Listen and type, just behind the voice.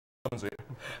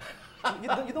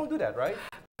You don't do that, right?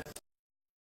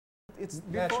 It's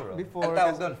natural. Ang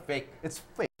tawag doon, fake. It's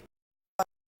fake.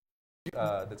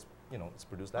 That's it's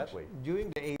produced that way.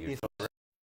 During the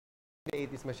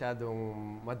 80s,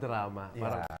 masyadong madrama. Yeah.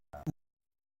 Parang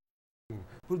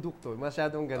produkto,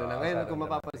 masyadong gano'n. Ngayon, kung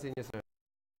mapapansin niyo, sir,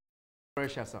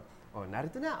 commercial, so,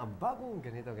 narito na, ang bagong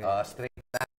ganito. Straight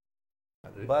na.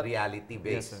 But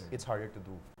reality-based. yes, it's harder to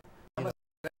do.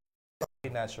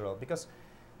 It's natural because,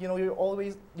 you're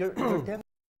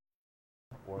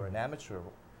or an amateur.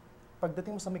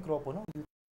 Pagdating mo sa mikropono, you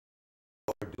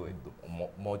overdo it,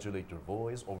 modulate your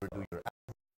voice, overdo your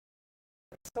accent.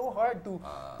 It's so hard to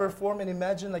perform and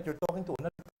imagine like you're talking to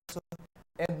another person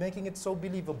and making it so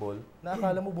believable na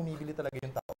akala mo bumibili talaga yung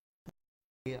tao.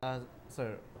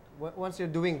 Sir, once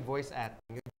you're doing voice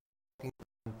acting, you're talking to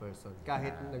one person.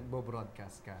 Kahit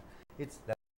nagbo-broadcast ka, it's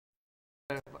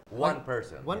one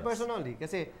person. One person only.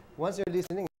 Kasi once you're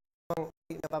listening,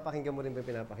 napapakinggan mo rin ba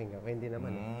pinapakinggan? Hindi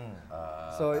naman.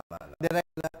 So,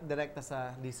 direct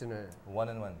sa listener.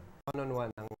 One-on-one.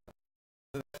 One-on-one.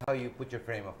 That's how you put your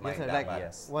frame of mind. Yes, sir,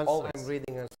 yes. Once Always. I'm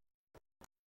reading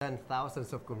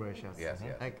thousands of commercials. Yes.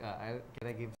 Like, can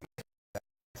I give...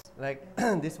 Like,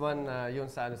 this one,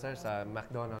 yung sa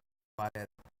McDonald's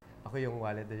wallet. Ako yung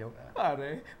wallet na yung,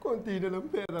 pare, konti na lang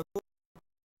pera ko.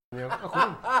 Ako,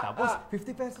 tapos,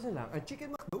 50 pesos na lang. Ang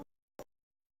chicken McDo.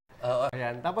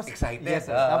 Ayan, tapos, excited. Yes,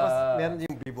 sir. Tapos, meron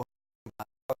yung Bibo.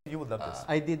 You would love this.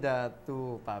 I did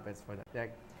 2 puppets for that.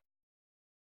 Like,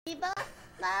 Bibo?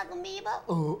 Bagong Bibo?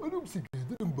 anong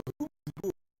sigredo ng bagong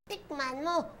Bibo? Tikman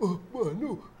mo.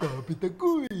 Mano, kapit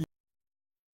ako eh.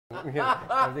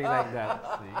 Something like that.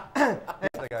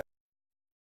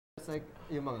 It's like,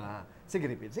 yung mga, sige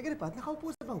repeat, nakaupo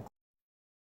sa bangko.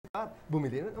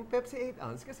 Bumili ng Pepsi 8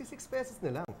 ounce kasi 6 pesos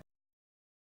na lang.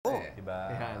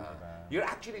 Diba? You're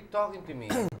actually talking to me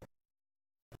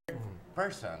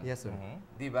person. Yes, sir.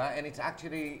 Diba? And it's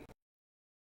actually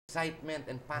excitement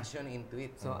and passion into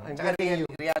it. So, I'm Tsaka getting you.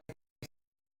 reality.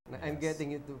 I'm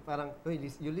getting you to, parang,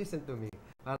 you listen to me.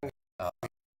 Parang,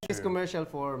 this commercial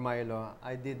for Milo,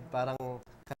 I did parang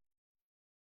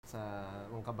sa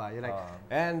mga kabayo. Like,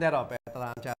 and there,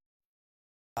 Petrancha.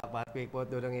 But quick po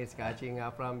doon is catching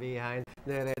from behind.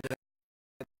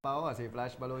 Kasi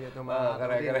flash baloy ito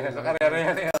mga So, karera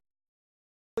yan.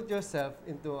 Put yourself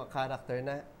into a character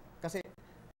na, kasi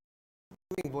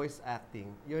doing voice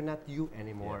acting, you're not you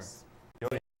anymore.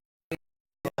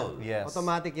 Yes.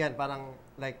 Automatic yan. Parang,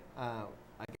 like,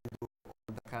 I can do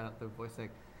the character voice.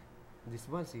 Like, this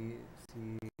one,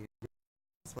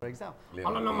 for example.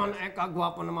 Ano naman,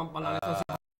 kagwapo naman pala nito si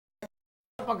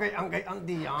pagay-ang-gay-ang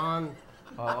diyan.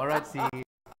 Alright, si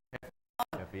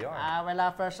FBR. Well,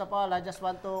 first of all, I just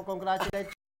want to congratulate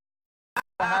you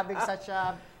for having such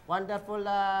a wonderful...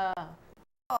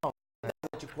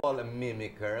 What you call a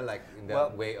mimicker, like in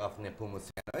the way of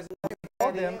Nepomuceno. We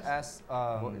call them as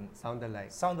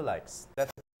sound-alike. Sound-alikes. That's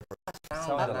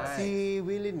Sound-alike. Si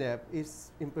Willie Nep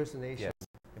is impersonation. Yes.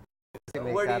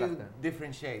 Where do you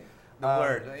differentiate the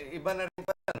word? Iba na rin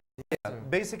pa.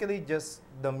 Basically, just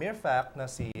the mere fact na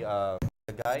the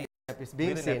guy Is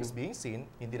being seen,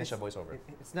 hindi na siya voiceover.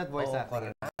 It's not voice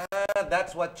acting.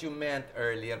 That's what you meant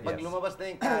earlier. Pag lumabas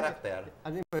na yung character.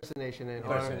 An impersonation and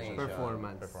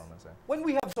performance. When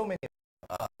we have so many...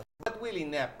 But Willie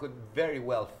Nep could very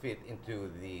well fit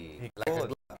into the...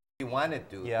 He wanted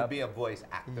to be a voice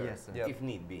actor, if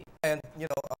need be. And,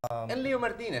 and Leo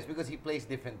Martinez, because he plays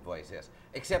different voices,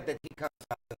 except that he comes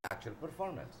out in actual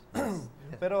performance.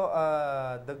 Pero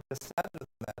the sad truth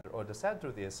of the matter, or the sad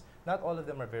truth is, not all of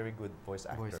them are very good voice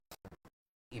actors.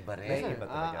 Iba rin.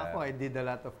 Ako, I did a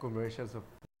lot of commercials of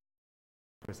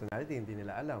personality, hindi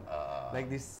nila alam. Like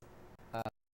this,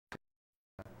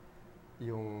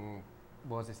 yung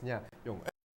boses niya, yung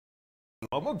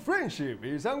mag-friendship,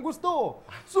 isang gusto,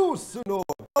 susunod.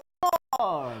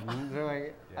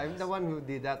 I'm the one who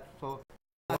did that. So,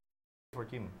 for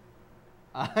Kim.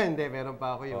 Hindi, meron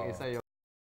pa ako yung isa yung...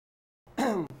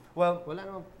 Well,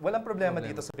 walang problema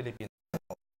dito sa Pilipinas.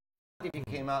 If you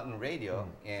came out in radio,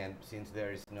 and since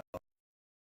there is no...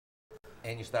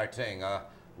 And you start saying,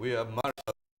 we are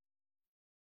Marshall.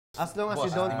 As long as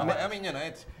you don't... I mean,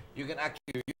 it's... You can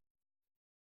actually...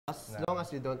 As long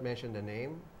as you don't mention the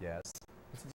name. Yes.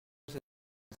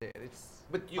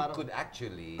 But you could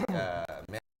actually...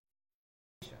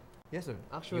 Yes, sir.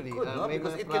 Actually, you could, no?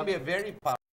 Because it can be a very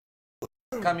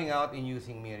powerful coming out and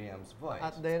using Miriam's voice.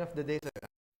 At the end of the day, sir.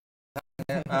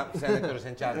 Senators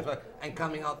and channels. I'm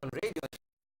coming out on radio.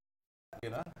 You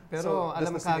know? Pero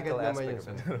alam mo kagad naman yun,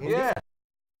 sir. Yeah.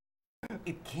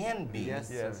 It can be.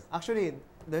 Yes, sir. Actually,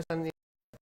 there's an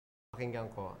pakinggan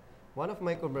ko. one of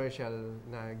my commercial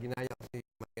na ginaya ko si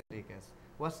Mike Enriquez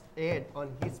was aired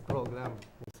on his program.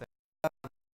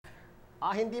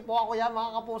 Hindi po ako yan, mga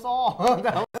kapuso.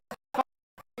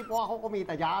 Hindi po ako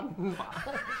kumita dyan.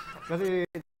 Kasi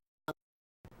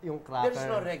yung cracker. There's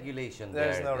no regulation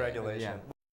there. There's no regulation.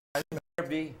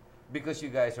 Yeah. Because you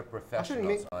guys are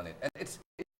professionals on it. And it's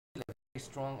a very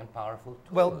strong and powerful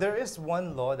tool. Well, there is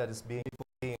one law that is being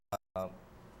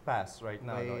passed right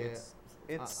now. No?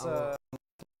 It's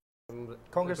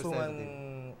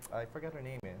Congresswoman, I forget her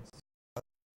name is.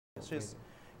 She's,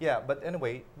 yeah, but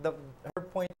anyway, her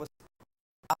point was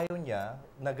ayaw niya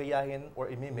nagayahin or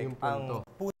imimik ang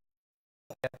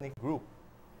ethnic group.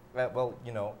 Well,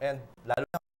 you know, and lalo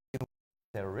na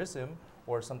terrorism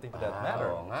or something to that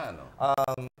matter.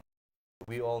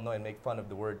 We all know and make fun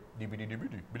of the word DVD.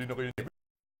 Bili na kayo ng DVD.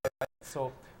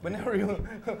 So whenever you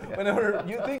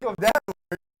think of that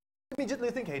word, you immediately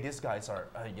think, hey, these guys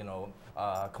are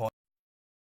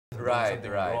right.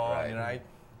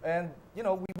 And you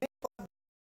know,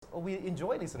 we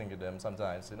enjoy listening to them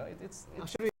sometimes. You know, it's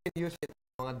actually we use it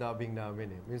mga dubbing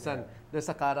namin eh. Minsan there's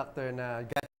a character na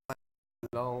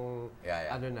long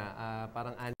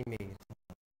parang anime.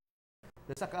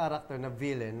 There's a character na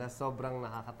villain na sobrang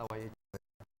nakakatawa yung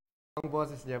ang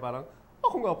boses niya parang,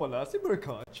 ako nga pala si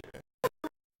Mercache.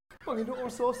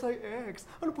 Panginoong Sosay X,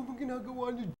 ano pa bang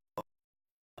ginagawa niyo?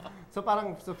 So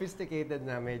parang sophisticated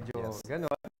na medyo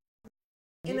gano'n.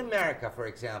 In America,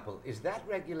 for example, is that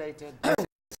regulated?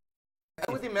 I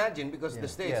would imagine because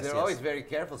the states, they're always very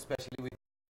careful, especially with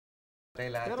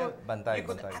pero you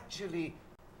could actually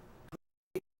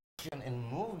create and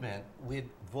movement with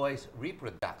voice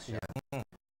reproduction.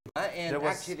 And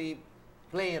actually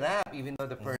play it up even though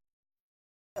the person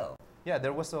yeah,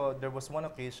 there was one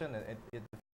occasion in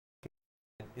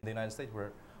the United States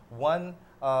where one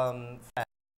fan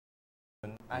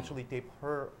actually taped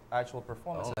her actual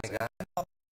performance. Oh my God.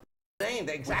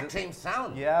 The exact same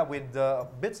sound. Yeah, with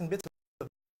bits and bits of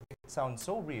it sounds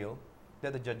so real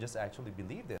that the judges actually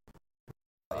believed it.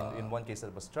 In one case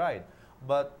that was tried.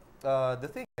 But the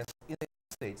thing is, in the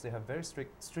United States, they have very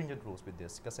stringent rules with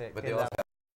this. Kasi but they also have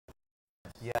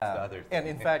and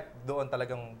in fact, doon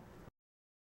talagang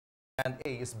brand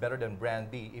A is better than brand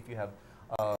B if you have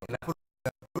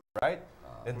right?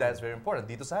 And that's very important.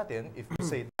 Dito sa atin, if you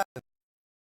say that,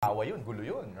 awa yun, gulo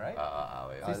yun, right?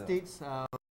 The states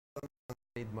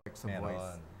trademarks of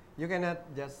voice. You cannot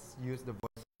just use the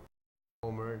voice of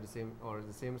Homer, the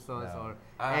Simpsons, or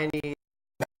any.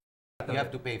 You have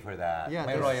to pay for that. Yeah,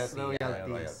 my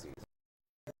royalties.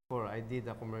 I did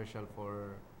a commercial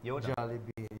for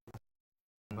Jollibee,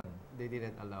 but they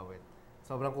didn't allow it.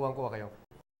 Sobrang kuwang-kuwa kayo.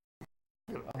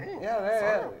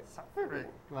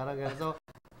 Parang ganun. So,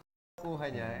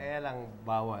 kuha niya, lang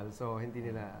bawal. So, hindi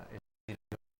nila.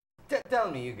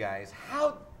 Tell me, you guys,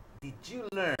 how did you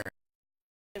learn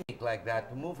like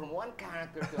that to move from one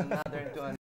character to another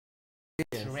to another?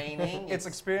 Training? It's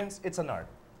experience. It's an art.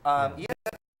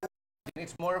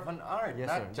 It's more of an art,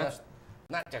 not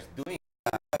just doing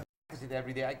it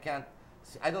every day.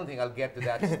 I don't think I'll get to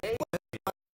that stage.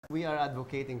 We are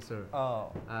advocating, sir.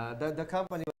 The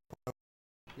company,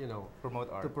 promote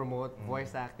art. To promote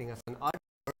voice acting as an art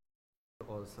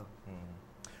also.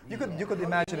 You could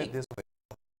imagine it this way.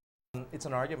 It's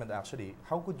an argument actually.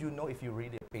 How could you know if you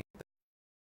really a painter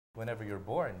whenever you're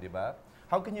born, diba?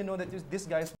 How can you know that this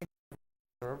guy's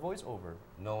a voiceover?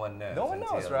 No one knows. No one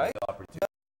knows, right?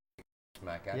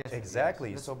 Yes,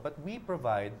 exactly. So, but we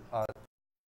provide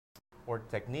or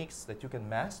techniques that you can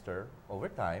master over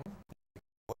time,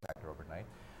 overnight,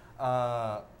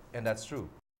 and that's true.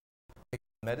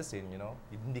 Medicine,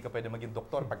 hindi ka pwede maging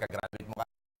doktor pagka-graduate mo ka.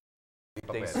 It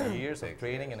takes years of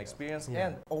training and experience,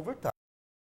 and over time,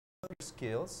 your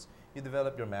skills, you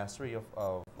develop your mastery of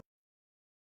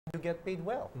you get paid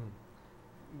well.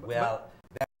 Well,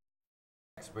 that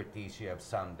expertise you have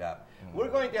summed up. We're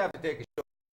going to have to take a show.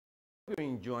 We're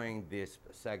enjoying this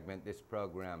segment, this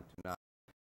program tonight.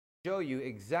 Show you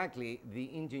exactly the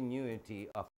ingenuity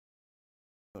of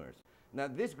entrepreneurs. Now,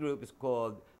 this group is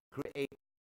called Create.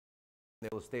 They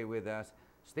will stay with us.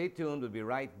 Stay tuned. We'll be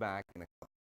right back in a couple.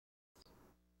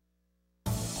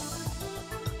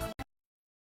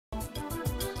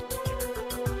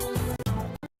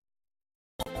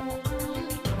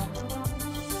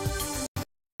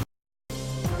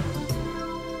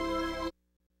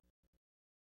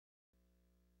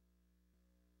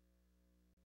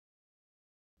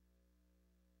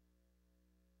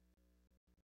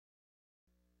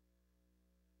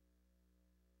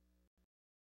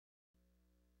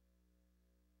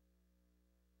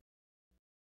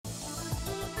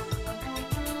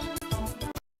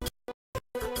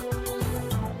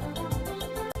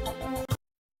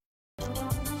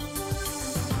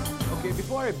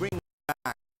 before I bring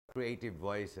back creative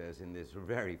voices in this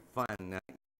very fun night,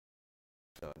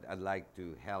 I'd like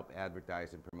to help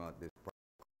advertise and promote this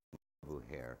product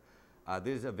hair.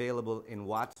 This is available in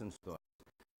Watson stores.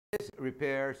 This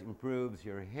repairs, improves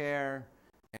your hair,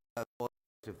 and does all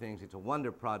sorts of things. It's a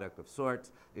wonder product of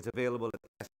sorts. It's available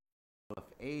at of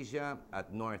Asia,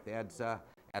 at North EDSA,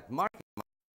 at Market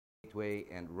Gateway,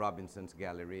 and Robinson's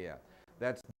Galleria.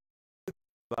 That's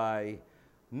by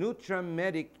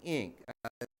Nutramedic Inc.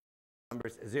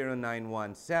 Numbers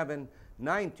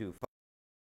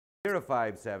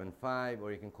 0917-925-0575,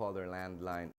 or you can call their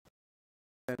landline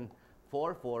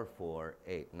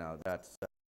 4448. Now that's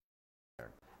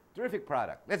terrific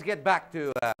product. Let's get back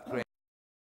to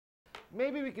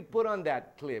maybe we could put on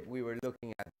that clip we were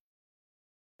looking at.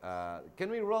 Can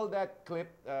we roll that clip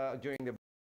during the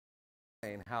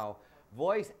and how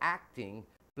voice acting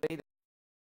played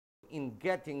in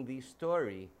getting the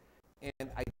story and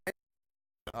identity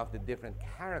of the different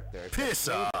characters? Piss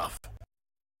off!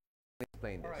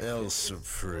 Explain this. El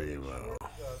Supremo.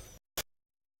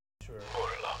 Sure.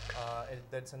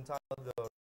 That's entitled the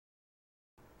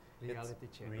Reality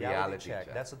check. Reality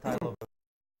check. That's the title of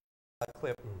the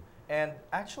clip. And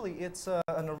actually, it's an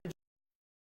original.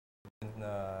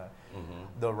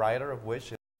 The writer of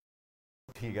which is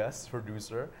Pigas,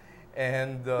 producer,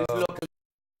 and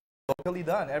locally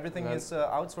done. Everything is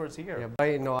outsourced here. Yeah,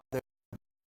 by no other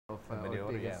of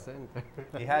Yeah. Center.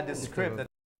 He had this script that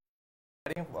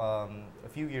a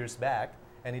few years back,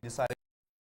 and he decided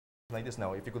like this.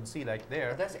 Now, if you could see, like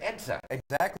there, That's EDSA.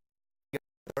 exactly,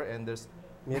 and there's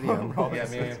Miriam. Yeah,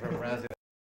 Miriam from Brazil.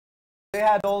 they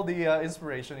had all the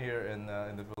inspiration here in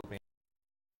the Philippines.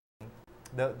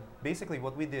 Basically,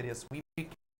 what we did is we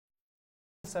picked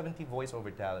 70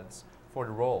 voiceover talents for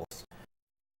the roles.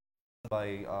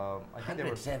 By I think there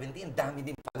were 170, ang dami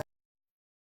din pala.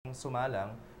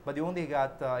 sumalang, but they only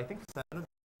got I think seven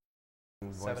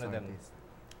of them artist.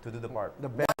 to do the part. The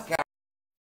best.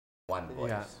 One voice.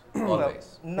 Yeah.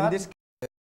 Always. Not In this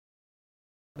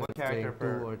one character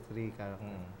per. 2 or 3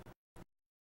 characters.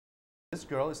 This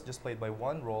girl is just played by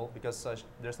one role because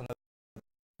there's another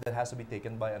that has to be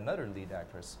taken by another lead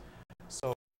actress.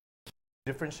 So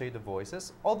differentiate the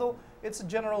voices. Although it's a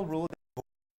general rule that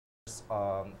voices,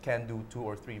 can do 2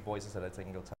 or 3 voices at a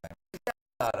single time.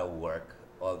 A lot of work,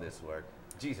 all this work.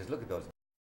 Jesus, look at those.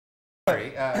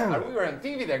 Sorry, we were on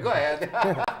TV there. Go ahead.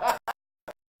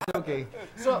 Okay.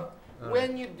 So,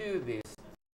 when you do this,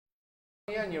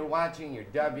 and you're watching, you're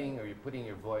dubbing, or you're putting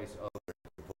your voice over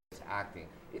voice acting,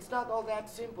 it's not all that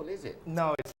simple, is it?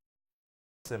 No, it's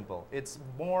simple. It's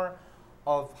more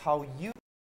of how you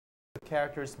make the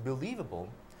characters believable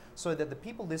so that the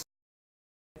people listen,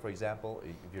 for example,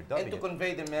 if you're dubbing And to it,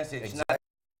 convey the message, Exactly.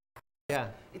 Yeah.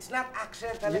 it's not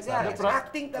accent not talaga. It's accent.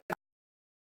 acting talaga.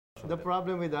 The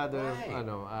problem with other Right.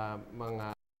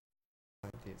 mga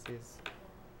artists is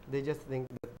they just think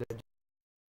that they're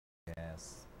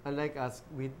yes. unlike us,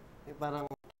 we parang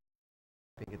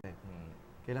kita.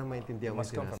 Kailangan maintindihan mo Must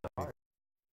come from the sinasabi. heart.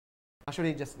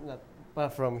 Actually, just not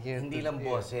from here. Hindi to lang here.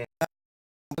 boses.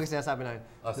 Pag sinasabi namin,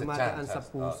 Oh, sa dumataan chan, sa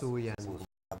puso yan.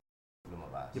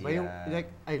 Lumabas. Di ba yung, like,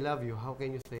 I love you, how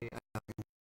can you say I love you?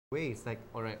 Ways, like,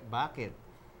 alright, bakit?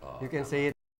 Oh, You can say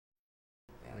it,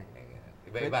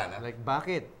 Iba-iba na. like,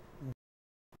 bakit?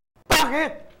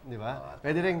 Bakit? Di ba? Oh,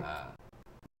 Pwede rin, ah,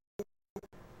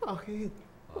 bakit?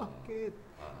 Bakit?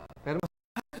 Pero mas,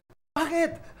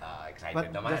 bakit? excited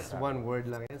But naman. just one word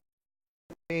lang yan.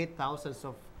 8,000s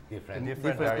of Different.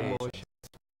 Different variations. emotions.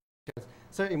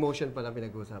 Sir, emotion pala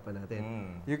pinag-uusapan natin.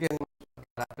 You can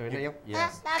character na yung,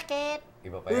 Yes. Bakit?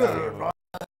 Iba pa yan.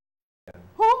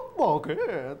 oh,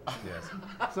 bakit? Yes.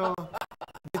 So,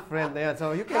 different na yan.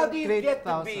 So, you can How do you create get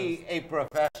to thousands. be a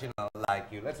professional like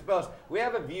you? Let's suppose we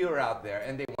have a viewer out there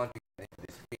and they want to get into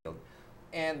this field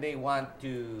and they want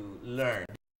to learn.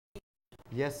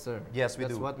 Yes, sir. Yes, we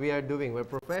That's do. what we are doing. We're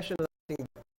professionalizing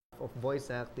of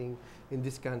voice acting in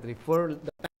this country. For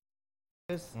the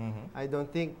years, I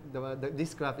don't think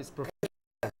this craft is professional.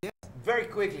 Very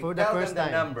quickly, For the tell them first the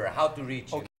time. number, how to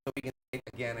reach you, so we can say it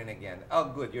again and again. Oh,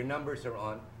 good. Your numbers are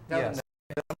on. Tell Yes. them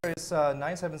The number is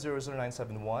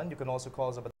 9700971. You can also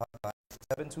call us up at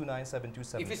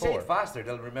 729-7274. if you say it faster,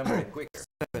 they'll remember it quicker.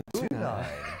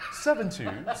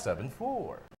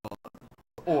 7274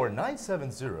 or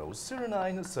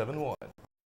 970-0971.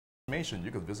 Information,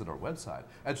 you can visit our website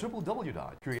at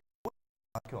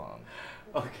www.creative.com.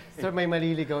 Okay. Sir, may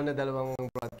maliligaw na dalawang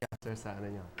broadcaster sa ano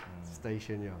nyo, sa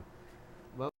station nyo.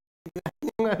 Well,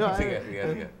 yung ano, Sige, sige,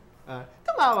 sige.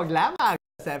 tumawag lamang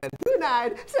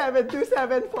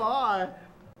 729-7274.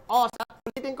 O,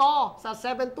 ulitin ko, sa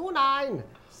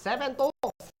 729-7274.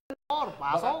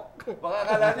 Pasok! Baka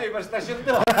akala nyo, ibang stasyon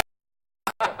to.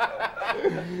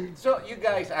 So, you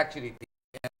guys actually think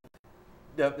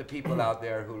the people out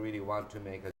there who really want to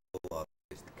make a go of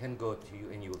this can go to you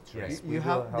and you will train. Yes.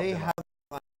 They have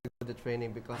to do the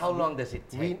training because How long does it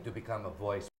take to become a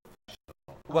voice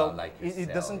professional? Well, like it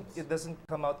yourselves? doesn't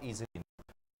come out easily.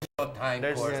 No time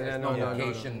There's- course, yeah, there's no, no no, no,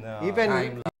 location. no. even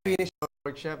time if you finish your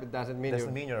workshop, it doesn't mean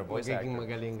You're a voice magiging actor.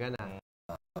 magaling ka na.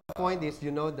 The point is,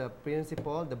 you know the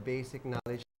principle, the basic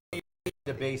knowledge.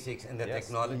 The basics and the Yes.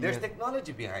 technology. There's Yes.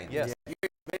 technology behind Yes. it. You're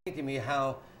explaining to me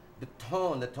how the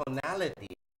tone, the tonality,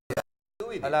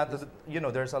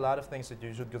 There's a lot of things that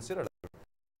you should consider, like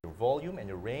your volume and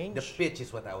your range. the pitch is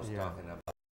what I was Yeah. talking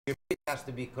about. Your pitch has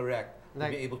to be correct to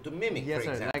Like- be able to mimic, Yes,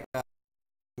 for sir. example. Like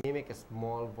mimic a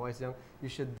small voice, you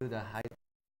should do the high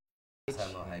pitch.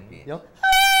 Ano, high pitch. Yung,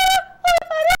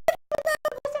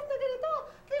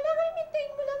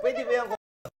 Pwede ba yung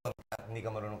hindi ka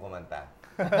marunong kumanta?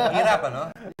 Hirap, ano?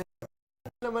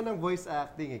 naman ng voice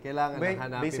acting eh. Kailangan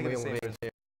hanapin mo basically yung same range.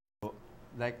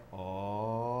 Like,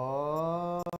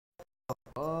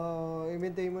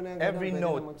 i-maintain mo na yung Every ganun, pwede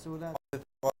note. na magsulat.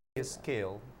 His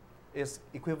scale is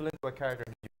equivalent to a character.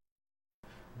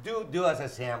 Do as a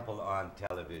sample on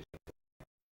television.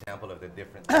 Sample of the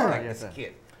different, like Yes, the sir.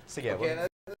 skit. Sige, Okay,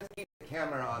 let's keep the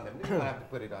camera on them. You don't have to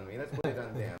put it on me. Let's put it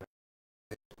on them.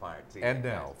 This part. See, And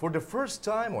now, for the first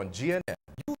time on GNN,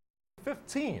 you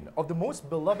 15 of the most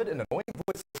beloved and annoying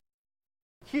voices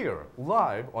here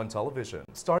live on television.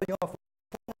 Starting off with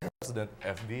former President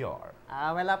FVR.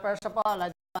 Well, first of all, I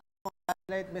want to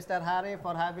congratulate Mr. Harry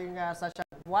for having such a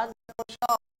wonderful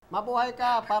show. Mabuhay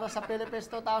ka para sa Philippines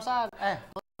 2000.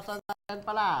 2010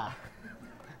 pala.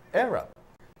 Era.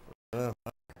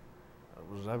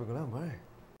 Sabi ko lang, bay.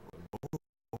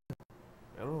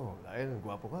 Pero, dahil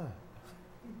gwapo ka.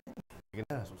 Sige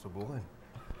na, susubukan.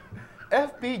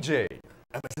 FPJ.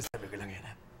 Ang masasabi ko lang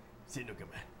yan, sino ka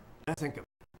man? Nasaan ka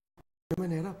man? Hindi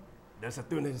man hirap. Dahil sa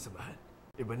tunay na samahan,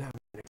 iba na